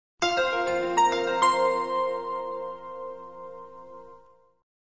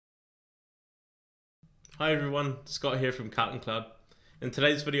Hi everyone, Scott here from Carton Cloud. In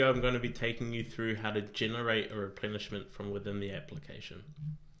today's video I'm going to be taking you through how to generate a replenishment from within the application.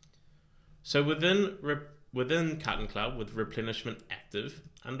 So within Carton Cloud with replenishment active,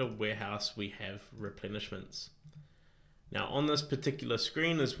 under warehouse we have replenishments. Now on this particular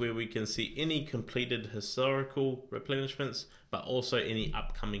screen is where we can see any completed historical replenishments, but also any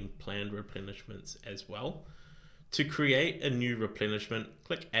upcoming planned replenishments as well. To create a new replenishment,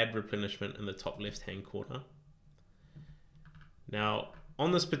 click Add Replenishment in the top left-hand corner. Now,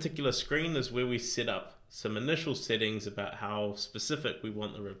 on this particular screen is where we set up some initial settings about how specific we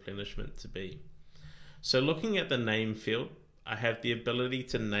want the replenishment to be. So looking at the name field, I have the ability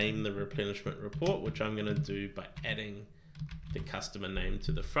to name the replenishment report, which I'm going to do by adding the customer name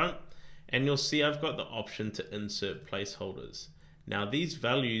to the front. And you'll see I've got the option to insert placeholders. Now these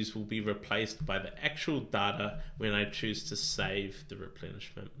values will be replaced by the actual data when I choose to save the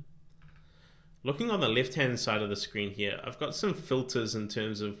replenishment. Looking on the left hand side of the screen here, I've got some filters in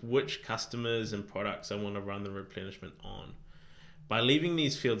terms of which customers and products I want to run the replenishment on. By leaving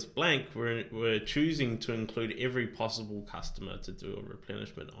these fields blank, we're choosing to include every possible customer to do a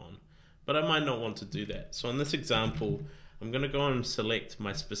replenishment on. But I might not want to do that. So in this example, I'm going to go and select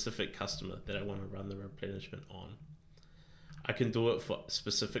my specific customer that I want to run the replenishment on. I can do it for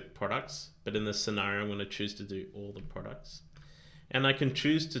specific products, but in this scenario, I'm going to choose to do all the products. And I can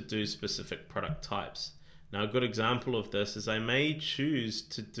choose to do specific product types. Now, a good example of this is I may choose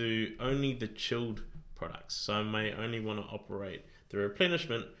to do only the chilled products. So I may only want to operate the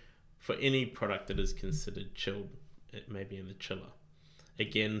replenishment for any product that is considered chilled. It may be in the chiller.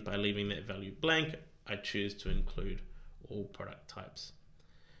 Again, by leaving that value blank, I choose to include all product types.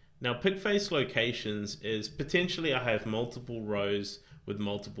 Now pick face locations is potentially I have multiple rows with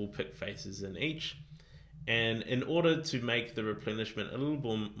multiple pick faces in each, and in order to make the replenishment a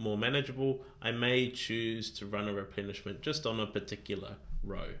little more manageable, I may choose to run a replenishment just on a particular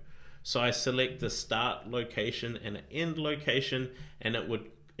row. So I select the start location and an end location, and it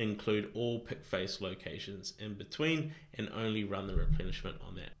would include all pick face locations in between and only run the replenishment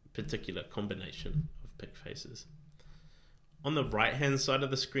on that particular combination of pick faces. On the right hand side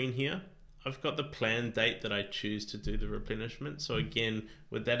of the screen here, I've got the planned date that I choose to do the replenishment. So again,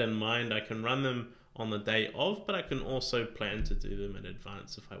 with that in mind, I can run them on the day of, but I can also plan to do them in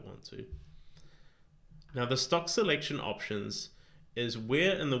advance if I want to. Now the stock selection options is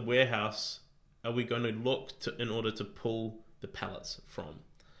where in the warehouse are we going to look in order to pull the pallets from.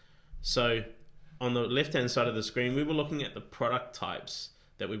 So on the left hand side of the screen, we were looking at the product types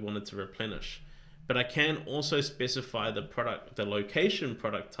that we wanted to replenish. But I can also specify the location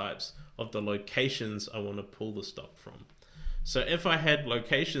product types of the locations I want to pull the stock from. So if I had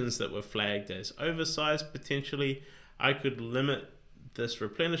locations that were flagged as oversized, potentially I could limit this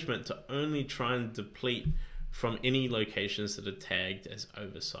replenishment to only try and deplete from any locations that are tagged as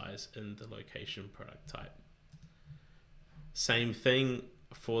oversized in the location product type. Same thing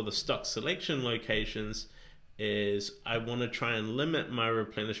for the stock selection locations. Is I want to try and limit my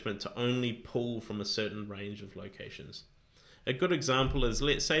replenishment to only pull from a certain range of locations. A good example is,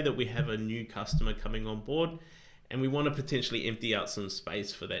 let's say that we have a new customer coming on board and we want to potentially empty out some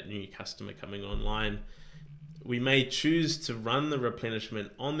space for that new customer coming online. We may choose to run the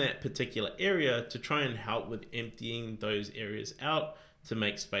replenishment on that particular area to try and help with emptying those areas out to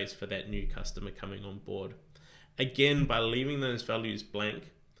make space for that new customer coming on board. Again, by leaving those values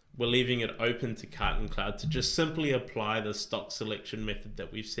blank, we're leaving it open to Carton Cloud to just simply apply the stock selection method that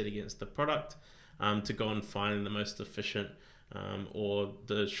we've set against the product to go and find the most efficient or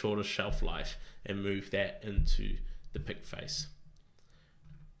the shortest shelf life and move that into the pick face.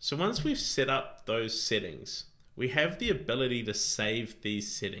 So once we've set up those settings, we have the ability to save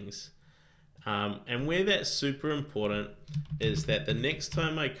these settings. And where that's super important is that the next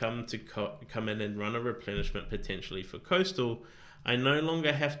time I come in and run a replenishment potentially for Coastal, I no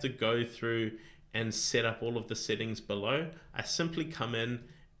longer have to go through and set up all of the settings below. I simply come in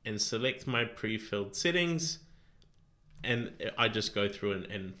and select my pre-filled settings, and I just go through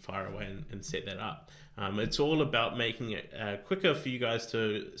and fire away and set that up. It's all about making it quicker for you guys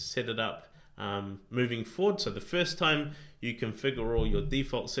to set it up moving forward. So the first time you configure all your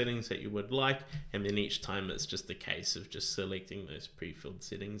default settings that you would like, and then each time it's just a case of just selecting those pre-filled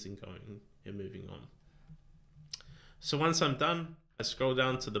settings and going and moving on. So once I'm done, I scroll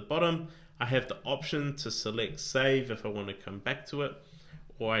down to the bottom. I have the option to select save if I want to come back to it,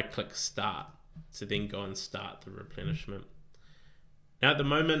 or I click start to then go and start the replenishment. Now at the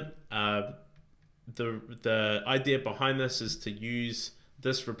moment, the idea behind this is to use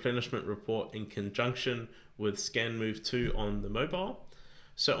this replenishment report in conjunction with Scan Move 2 on the mobile.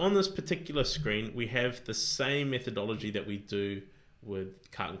 So on this particular screen, we have the same methodology that we do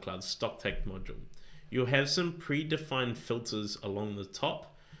with Carton Cloud's stock take module. You'll have some predefined filters along the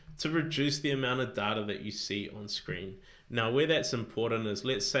top to reduce the amount of data that you see on screen. Now, where that's important is,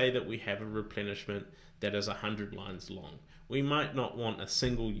 let's say that we have a replenishment that is 100 lines long. We might not want a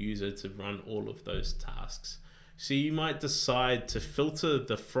single user to run all of those tasks. So you might decide to filter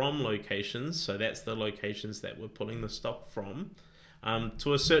the from locations, so that's the locations that we're pulling the stock from,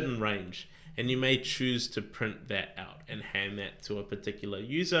 to a certain range. And you may choose to print that out and hand that to a particular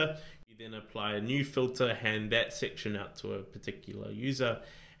user. You then apply a new filter, hand that section out to a particular user,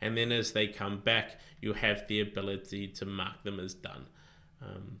 and then as they come back, you have the ability to mark them as done.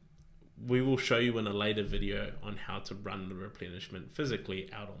 We will show you in a later video on how to run the replenishment physically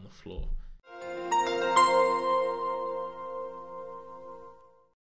out on the floor.